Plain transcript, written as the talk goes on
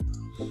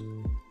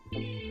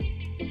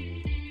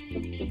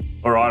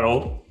All right,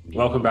 all.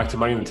 Welcome back to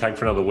Money in the Tank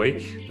for another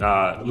week. Something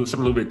a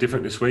little bit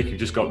different this week. You've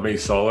just got me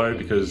solo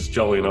because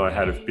Jolly and I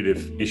had a bit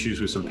of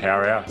issues with some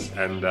power outs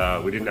and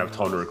we didn't have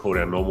time to record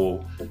our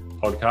normal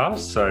podcast.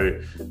 So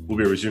we'll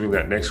be resuming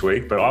that next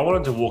week. But I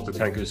wanted to walk the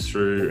tankers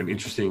through an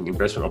interesting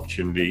investment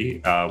opportunity.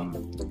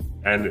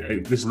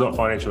 And this is not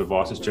financial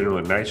advice, it's general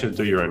in nature.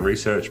 Do your own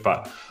research.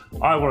 But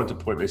I wanted to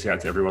point this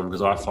out to everyone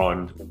because I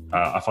find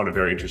it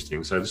very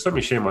interesting. So just let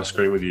me share my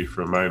screen with you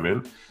for a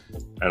moment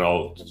and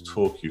I'll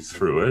talk you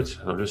through it.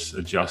 I'll just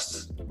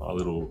adjust my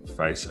little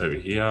face over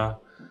here.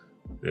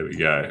 There we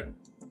go.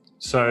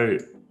 So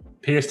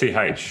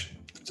PSTH,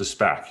 it's a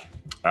SPAC.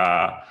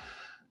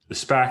 The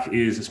SPAC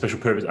is a special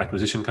purpose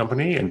acquisition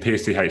company and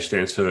PSTH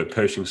stands for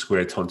Pershing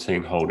Square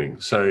Tontine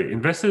Holdings. So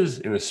investors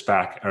in a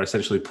SPAC are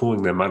essentially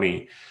pooling their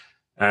money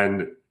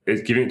and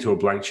it's giving it to a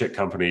blank check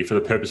company for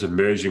the purpose of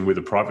merging with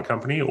a private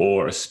company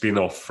or a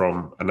spin-off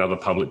from another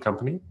public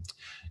company.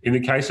 In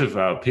the case of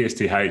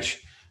PSTH,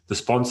 the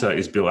sponsor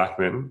is Bill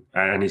Ackman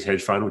and his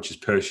hedge fund, which is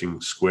Pershing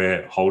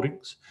Square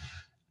Holdings.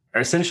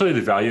 Essentially,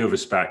 the value of a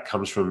SPAC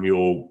comes from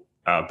your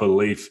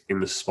belief in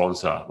the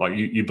sponsor. Like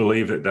you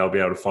believe that they'll be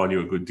able to find you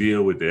a good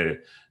deal with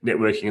their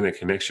networking and their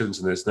connections,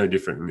 and there's no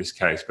different in this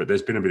case. But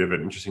there's been a bit of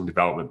an interesting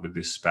development with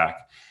this SPAC.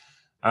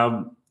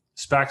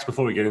 SPACs,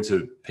 before we get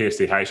into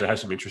PSTH, they have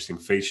some interesting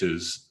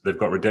features. They've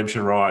got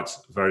redemption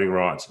rights, voting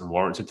rights, and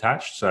warrants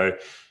attached. So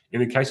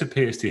in the case of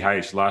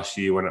PSTH, last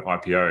year when it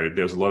IPO'd,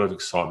 there was a lot of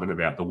excitement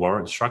about the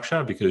warrant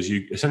structure because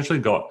you essentially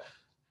got,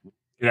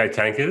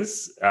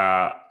 tankers,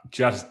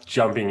 just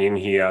jumping in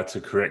here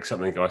to correct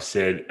something I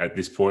said at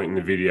this point in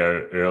the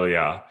video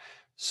earlier.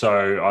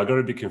 So I got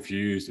a bit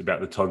confused about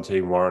the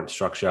Tontine warrant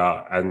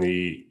structure and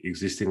the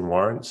existing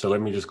warrant. So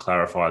let me just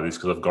clarify this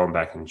because I've gone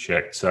back and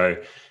checked. So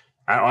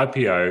at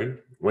IPO,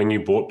 when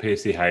you bought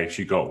PSTH,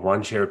 you got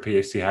one share of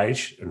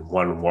PSTH and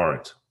one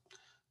warrant.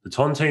 The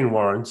Tontine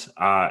warrants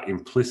are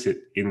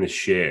implicit in the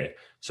share.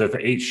 So for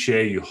each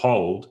share you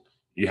hold,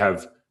 you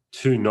have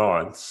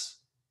 2/9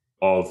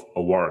 of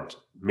a warrant,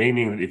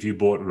 meaning that if you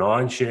bought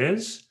 9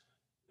 shares,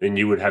 then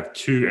you would have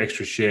 2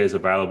 extra shares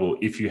available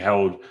if you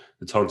held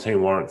the Tontine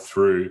warrant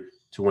through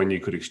to when you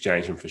could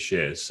exchange them for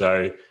shares.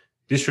 So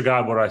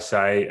disregard what I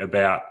say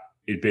about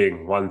it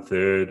being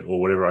 1/3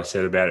 or whatever I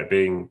said about it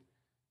being,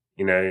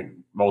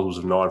 multiples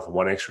of 9 for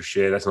 1 extra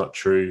share. That's not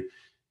true.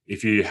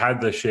 If you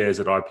had the shares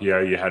at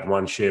IPO, you had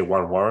 1 share,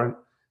 1 warrant,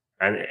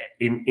 and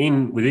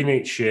within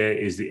each share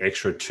is the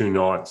extra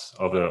 2/9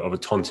 of a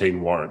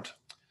Tontine warrant.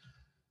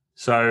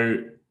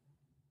 So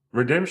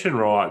redemption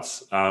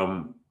rights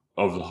of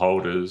the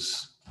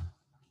holders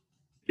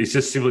is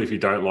just simply if you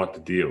don't like the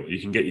deal, you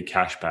can get your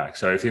cash back.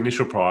 So if the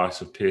initial price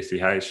of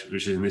PSTH,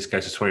 which is in this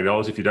case is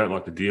 $20, if you don't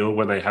like the deal,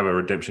 when they have a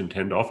redemption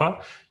tender offer,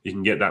 you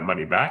can get that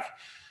money back.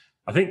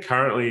 I think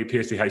currently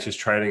PSTH is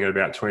trading at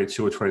about $22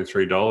 or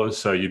 $23,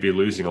 so you'd be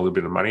losing a little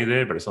bit of money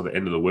there, but it's not the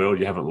end of the world.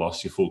 You haven't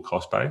lost your full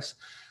cost base.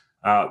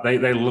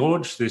 They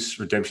launched this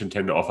redemption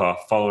tender offer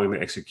following the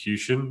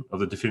execution of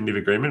the definitive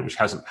agreement, which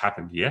hasn't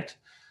happened yet.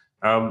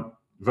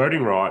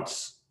 Voting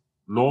rights,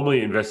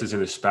 normally investors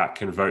in a SPAC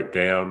can vote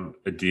down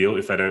a deal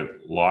if they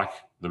don't like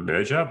the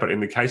merger, but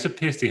in the case of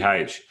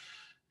PSTH,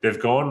 they've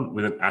gone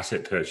with an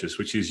asset purchase,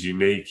 which is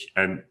unique,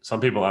 and some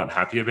people aren't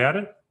happy about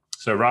it.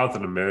 So rather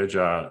than a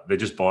merger, they're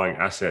just buying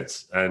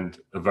assets and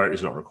a vote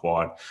is not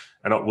required.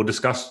 And we'll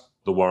discuss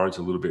the warrants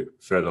a little bit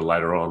further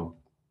later on.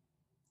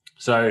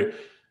 So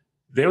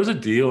there was a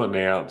deal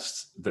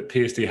announced that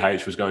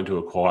PSTH was going to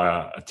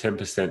acquire a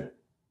 10%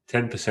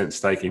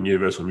 stake in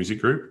Universal Music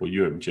Group, or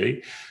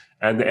UMG.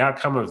 And the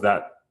outcome of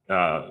that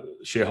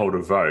shareholder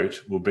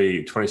vote will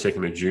be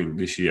 22nd of June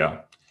this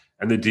year.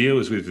 And the deal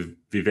is with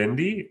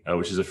Vivendi,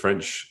 which is a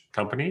French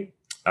company.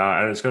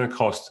 And it's going to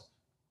cost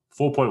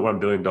 $4.1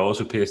 billion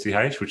for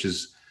PSTH, which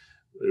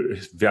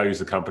values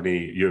the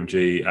company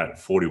UMG at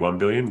 $41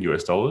 billion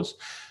US.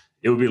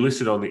 It will be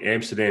listed on the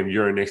Amsterdam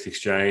Euronext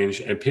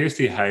exchange, and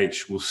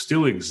PSTH will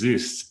still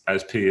exist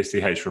as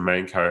PSTH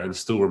RemainCo and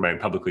still remain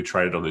publicly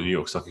traded on the New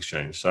York Stock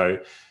Exchange. So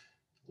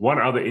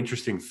one other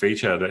interesting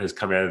feature that has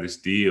come out of this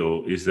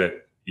deal is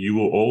that you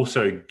will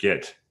also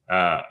get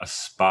a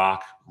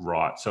SPARC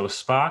right. So a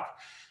SPARC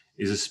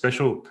is a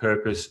special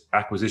purpose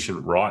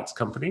acquisition rights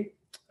company.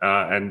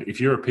 And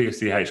if you're a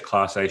PSTH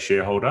Class A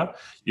shareholder,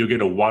 you'll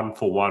get a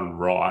 1-for-1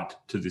 right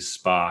to this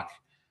SPARC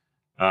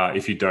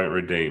if you don't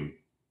redeem.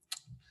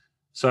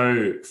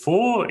 So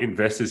for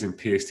investors in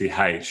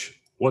PSTH,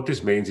 what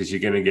this means is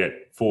you're going to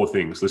get 4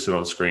 things listed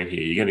on screen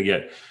here. You're going to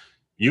get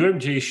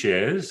UMG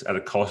shares at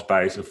a cost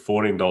base of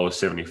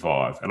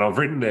 $14.75. And I've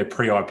written there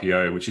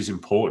pre-IPO, which is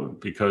important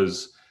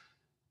because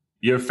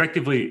you're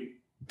effectively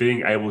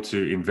being able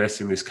to invest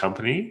in this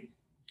company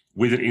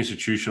with an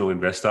institutional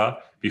investor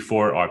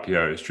before it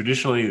IPOs.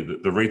 Traditionally,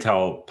 the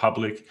retail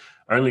public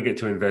only get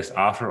to invest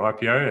after an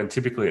IPO, and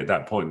typically at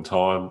that point in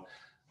time,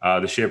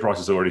 the share price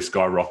has already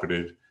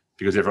skyrocketed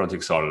because everyone's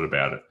excited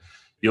about it.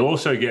 You'll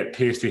also get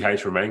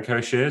PSTH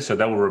RemainCo shares, so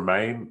that will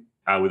remain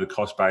with a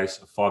cost base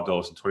of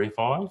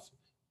 $5.25,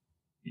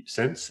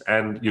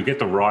 and you'll get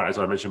the right, as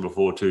I mentioned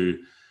before, to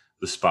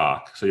the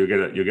Spark. So you'll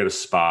get a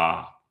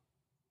SPAR,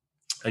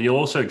 and you'll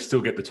also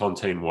still get the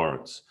Tontine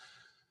warrants.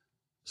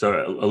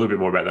 So a little bit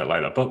more about that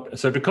later. But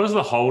so because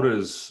the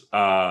holders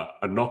are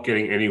not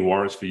getting any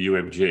warrants for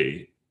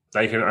UMG,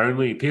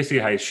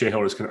 PSTH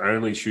shareholders can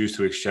only choose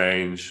to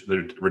exchange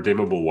the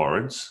redeemable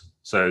warrants.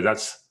 So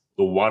that's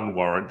the one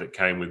warrant that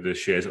came with the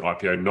shares at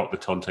IPO, not the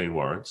Tontine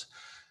warrants.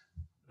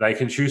 They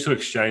can choose to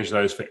exchange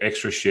those for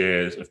extra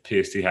shares of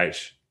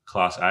PSTH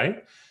Class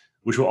A,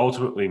 which will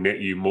ultimately net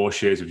you more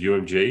shares of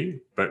UMG,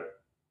 but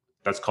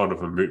that's kind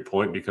of a moot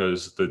point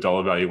because the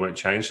dollar value won't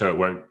change, so it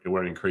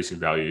won't increase in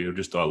value. You'll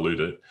just dilute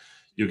it.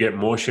 You'll get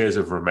more shares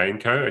of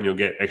RemainCo, and you'll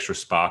get extra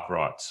Spark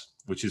rights,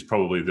 which is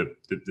probably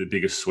the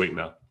biggest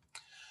sweetener.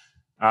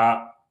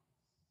 The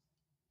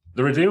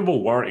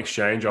redeemable warrant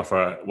exchange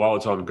offer, while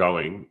it's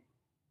ongoing,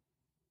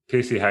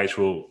 PSTH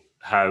will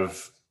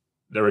have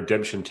the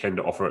redemption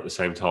tender offer at the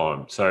same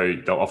time. So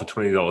they'll offer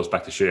 $20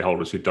 back to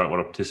shareholders who don't want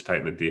to participate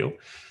in the deal.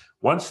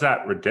 Once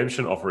that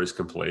redemption offer is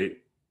complete,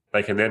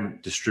 they can then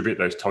distribute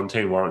those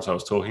Tontine warrants I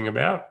was talking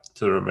about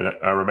to the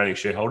remaining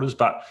shareholders.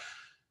 But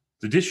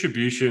the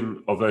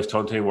distribution of those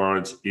Tontine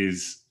warrants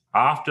is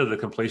after the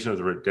completion of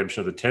the redemption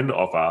of the tender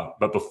offer,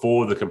 but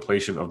before the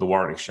completion of the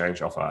warrant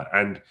exchange offer.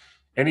 And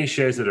any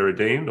shares that are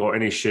redeemed or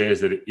any shares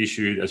that are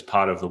issued as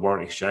part of the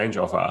warrant exchange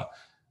offer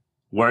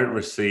won't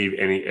receive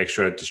any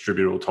extra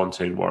distributable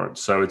Tontine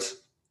warrants. So it's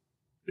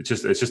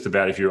just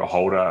about if you're a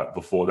holder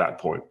before that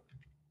point.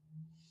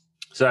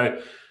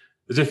 So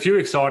there's a few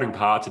exciting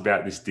parts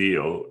about this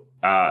deal.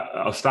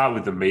 I'll start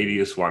with the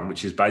meatiest one,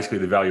 which is basically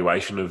the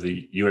valuation of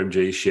the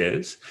UMG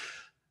shares.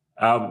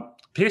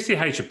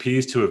 PSTH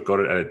appears to have got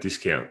it at a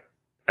discount,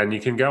 and you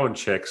can go and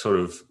check sort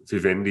of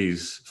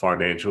Vivendi's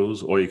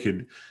financials, or you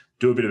could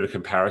do a bit of a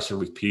comparison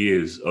with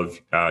peers of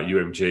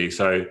UMG.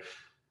 So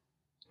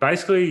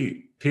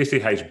basically,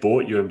 PSTH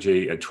bought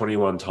UMG at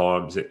 21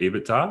 times the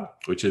EBITDA,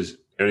 which is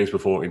earnings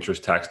before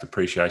interest, tax,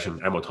 depreciation,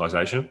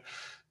 amortization.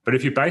 But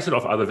if you base it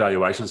off other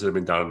valuations that have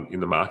been done in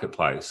the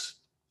marketplace,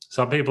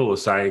 some people are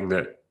saying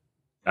that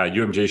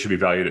UMG should be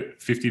valued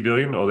at 50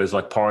 billion, or there's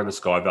like pie in the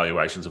sky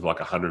valuations of like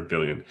 100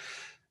 billion.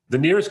 The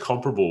nearest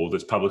comparable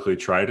that's publicly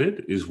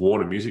traded is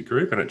Warner Music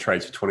Group, and it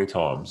trades for 20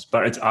 times.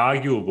 But it's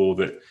arguable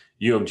that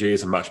UMG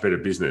is a much better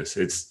business.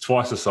 It's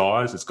twice the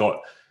size. It's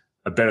got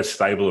a better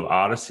stable of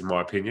artists, in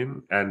my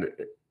opinion. And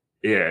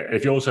yeah,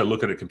 if you also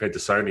look at it compared to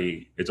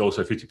Sony, it's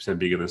also 50%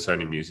 bigger than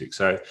Sony Music.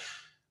 So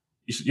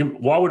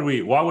why would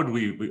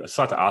we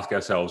start to ask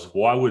ourselves,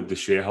 why would the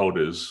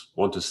shareholders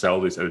want to sell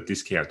this at a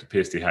discount to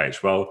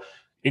PSTH? Well,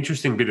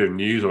 interesting bit of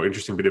news or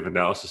interesting bit of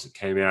analysis that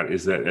came out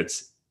is that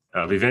it's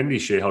Vivendi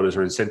shareholders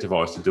are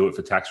incentivized to do it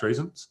for tax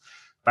reasons.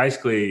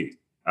 Basically,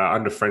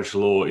 under French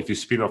law, if you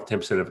spin off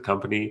 10% of a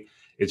company,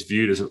 it's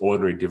viewed as an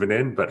ordinary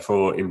dividend. But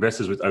for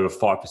investors with over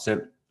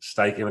 5%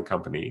 stake in a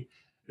company,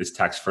 it's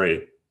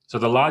tax-free. So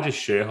the largest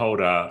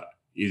shareholder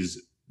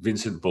is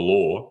Vincent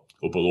Bolloré,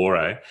 or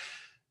Bolloré.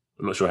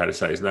 I'm not sure how to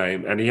say his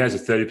name, and he has a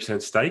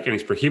 30% stake, and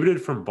he's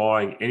prohibited from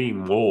buying any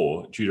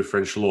more due to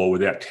French law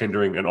without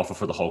tendering an offer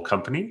for the whole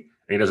company,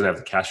 and he doesn't have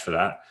the cash for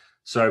that.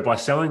 So by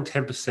selling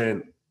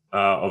 10%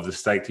 of the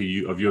stake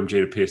of UMG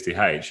to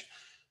PSTH,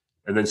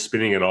 and then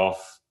spinning it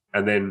off,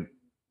 and then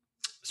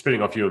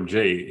spinning off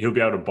UMG, he'll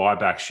be able to buy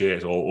back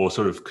shares or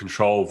sort of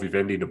control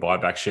Vivendi to buy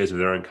back shares of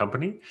their own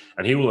company,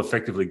 and he will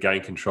effectively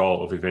gain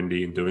control of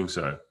Vivendi in doing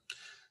so.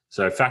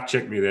 So fact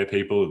check me there,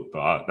 people.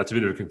 But that's a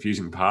bit of a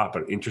confusing part,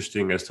 but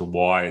interesting as to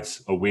why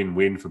it's a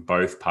win-win for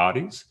both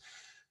parties.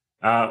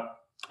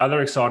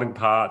 Other exciting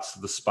parts,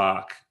 the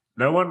Spark.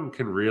 No one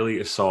can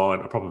really assign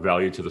a proper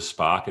value to the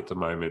Spark at the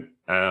moment.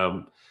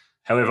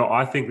 However,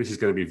 I think this is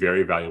going to be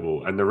very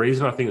valuable. And the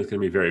reason I think it's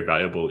going to be very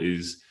valuable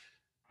is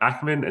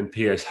Ackman and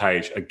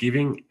PSH are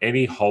giving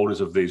any holders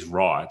of these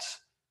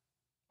rights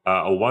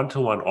a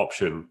one-to-one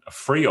option, a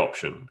free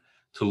option,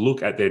 to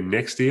look at their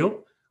next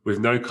deal with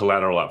no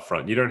collateral up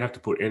front. You don't have to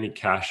put any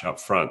cash up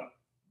front.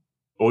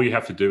 All you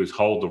have to do is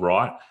hold the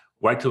right,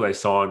 wait till they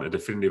sign a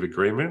definitive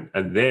agreement,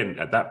 and then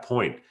at that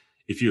point,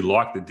 if you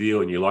like the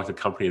deal and you like the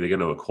company they're going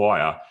to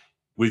acquire,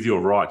 with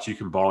your rights, you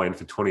can buy in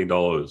for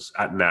 $20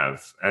 at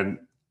NAV, and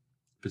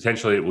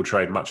potentially it will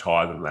trade much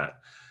higher than that.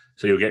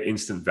 So you'll get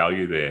instant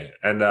value there.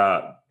 And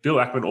Bill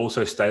Ackman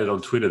also stated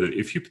on Twitter that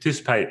if you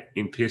participate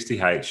in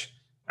PSTH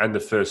and the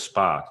first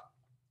Spark,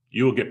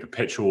 you will get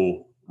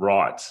perpetual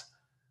rights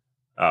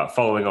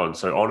following on.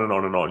 So on and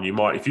on and on. You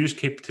might, if you just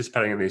keep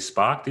participating in these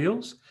Spark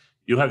deals,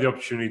 you'll have the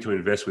opportunity to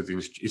invest with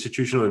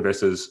institutional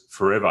investors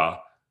forever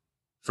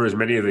for as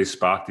many of these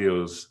Spark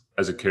deals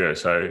as occur.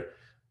 So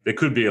there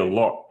could be a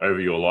lot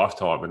over your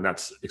lifetime, and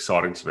that's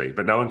exciting to me.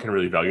 But no one can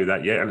really value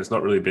that yet, and it's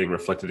not really being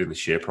reflected in the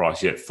share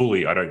price yet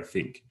fully, I don't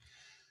think.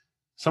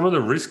 Some of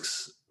the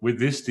risks with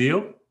this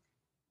deal,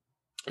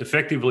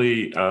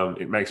 effectively,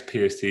 it makes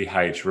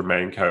PSTH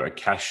RemainCo a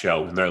cash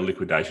shell with no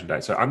liquidation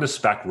date. So under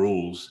SPAC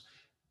rules,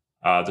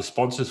 the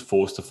sponsor's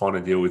forced to find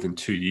a deal within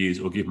 2 years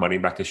or give money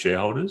back to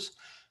shareholders.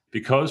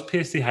 Because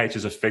PSTH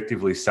has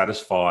effectively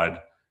satisfied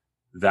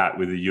that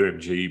with the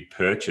UMG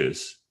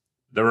purchase,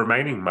 the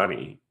remaining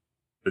money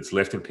that's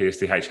left in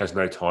PSTH has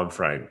no time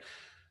frame.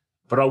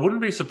 But I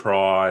wouldn't be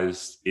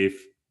surprised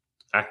if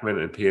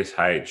Ackman and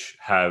PSH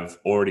have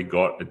already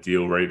got a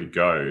deal ready to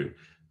go,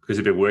 because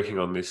they've been working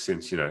on this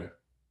since,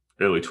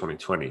 early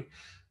 2020.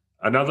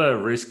 Another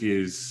risk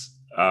is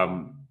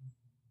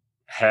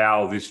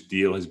how this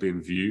deal has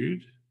been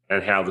viewed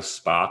and how the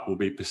spark will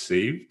be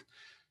perceived.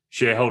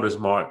 Shareholders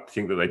might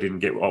think that they didn't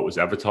get what was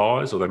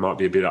advertised, or they might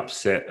be a bit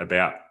upset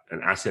about an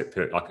asset,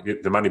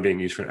 like the money being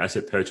used for an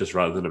asset purchase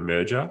rather than a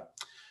merger.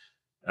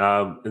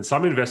 And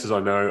some investors I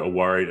know are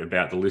worried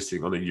about the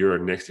listing on the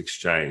Euronext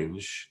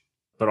exchange,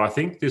 but I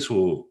think this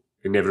will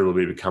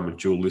inevitably become a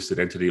dual listed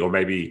entity, or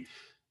maybe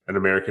an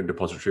American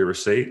depository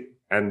receipt.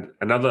 And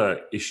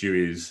another issue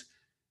is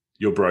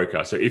your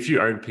broker. So if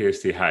you own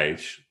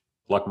PSTH,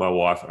 like my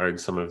wife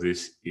owns some of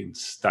this in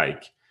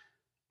Stake,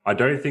 I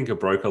don't think a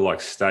broker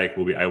like Stake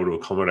will be able to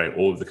accommodate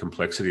all of the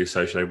complexity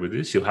associated with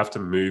this. You'll have to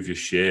move your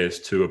shares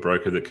to a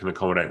broker that can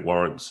accommodate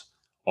warrants,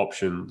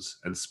 options,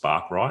 and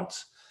Spark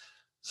rights.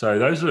 So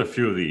those are a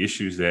few of the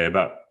issues there.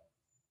 But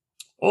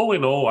all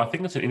in all, I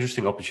think it's an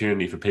interesting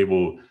opportunity for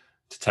people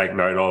to take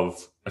note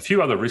of. A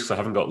few other risks I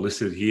haven't got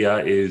listed here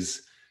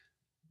is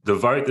the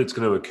vote that's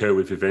going to occur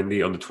with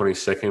Vivendi on the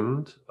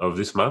 22nd of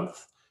this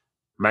month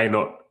may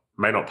not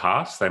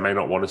pass. They may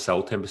not want to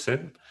sell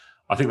 10%.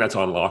 I think that's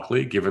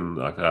unlikely given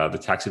the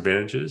tax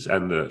advantages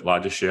and the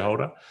largest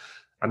shareholder.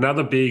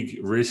 Another big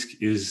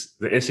risk is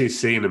the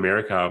SEC in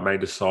America may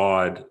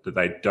decide that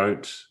they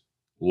don't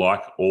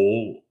like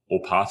all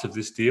or parts of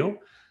this deal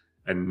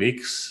and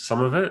nix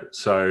some of it.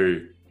 So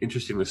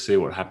interesting to see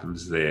what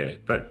happens there.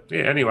 But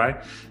yeah, anyway,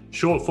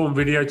 short form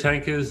video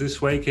tankers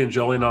this week, and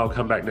Jolly and I will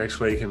come back next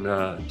week and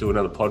do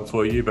another pod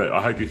for you. But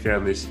I hope you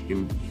found this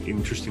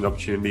interesting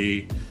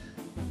opportunity,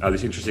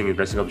 this interesting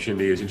investing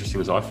opportunity as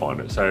interesting as I find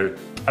it. So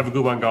have a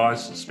good one,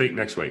 guys. Speak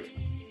next week.